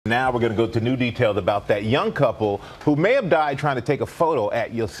Now we're going to go to new details about that young couple who may have died trying to take a photo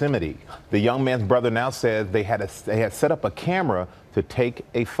at Yosemite. The young man's brother now says they had set up a camera to take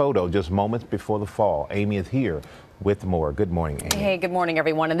a photo just moments before the fall. Amy is here with more. Good morning, Amy. Hey, good morning,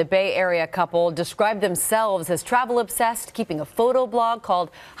 everyone. And the Bay Area couple described themselves as travel obsessed, keeping a photo blog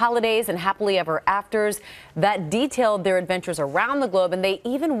called Holidays and Happily Ever Afters that detailed their adventures around the globe, and they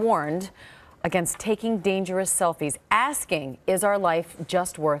even warned against taking dangerous selfies, asking, is our life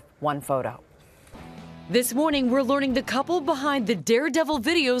just worth one photo? This morning, we're learning the couple behind the daredevil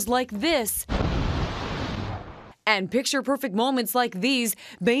videos like this. And picture-perfect moments like these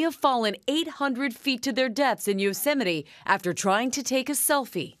may have fallen 800 feet to their deaths in Yosemite after trying to take a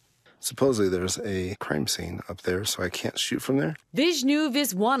selfie. Supposedly there's a crime scene up there, so I can't shoot from there. Vishnu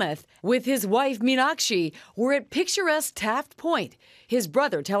Viswanath with his wife Meenakshi were at picturesque Taft Point. His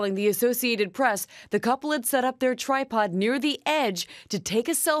brother telling the Associated Press the couple had set up their tripod near the edge to take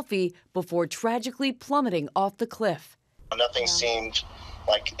a selfie before tragically plummeting off the cliff. Nothing seemed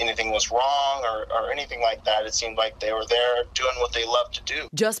like anything was wrong or anything like that. It seemed like they were there doing what they love to do.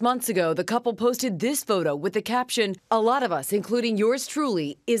 Just months ago, the couple posted this photo with the caption, "A lot of us, including yours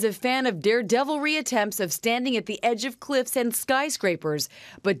truly, is a fan of daredevilry attempts of standing at the edge of cliffs and skyscrapers.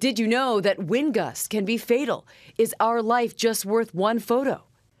 But did you know that wind gusts can be fatal? Is our life just worth one photo?"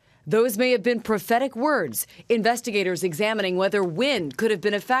 Those may have been prophetic words, investigators examining whether wind could have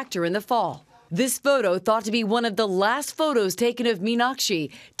been a factor in the fall. This photo thought to be one of the last photos taken of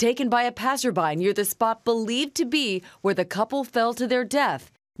Meenakshi, taken by a passerby near the spot believed to be where the couple fell to their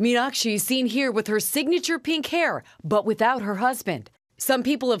death. Meenakshi seen here with her signature pink hair, but without her husband. Some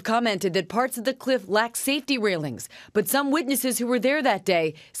people have commented that parts of the cliff lack safety railings, but some witnesses who were there that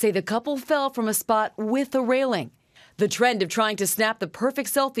day say the couple fell from a spot with a railing. The trend of trying to snap the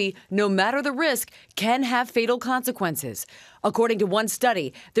perfect selfie, no matter the risk, can have fatal consequences. According to one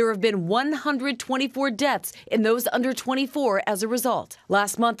study, there have been 124 deaths in those under 24 as a result.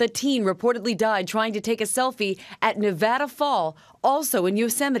 Last month, a teen reportedly died trying to take a selfie at Nevada Fall, also in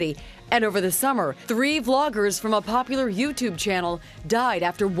Yosemite. And over the summer, 3 vloggers from a popular YouTube channel died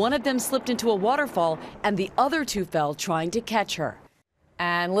after one of them slipped into a waterfall and the other 2 fell trying to catch her.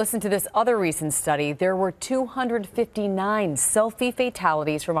 And listen to this other recent study. There were 259 selfie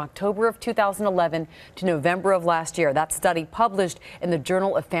fatalities from October of 2011 to November of last year. That study published in the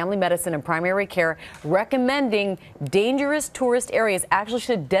Journal of Family Medicine and Primary Care recommending dangerous tourist areas actually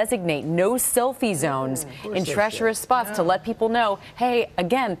should designate no selfie zones in treacherous spots to let people know, hey,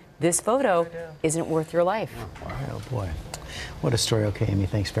 again, this photo isn't worth your life. Oh, boy. What a story. Okay, Amy,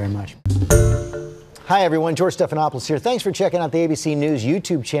 thanks very much. Hi, everyone. George Stephanopoulos here. Thanks for checking out the ABC News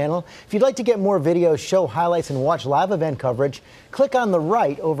YouTube channel. If you'd like to get more videos, show highlights, and watch live event coverage, click on the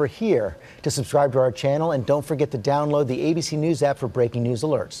right over here to subscribe to our channel. And don't forget to download the ABC News app for breaking news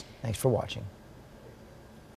alerts. Thanks for watching.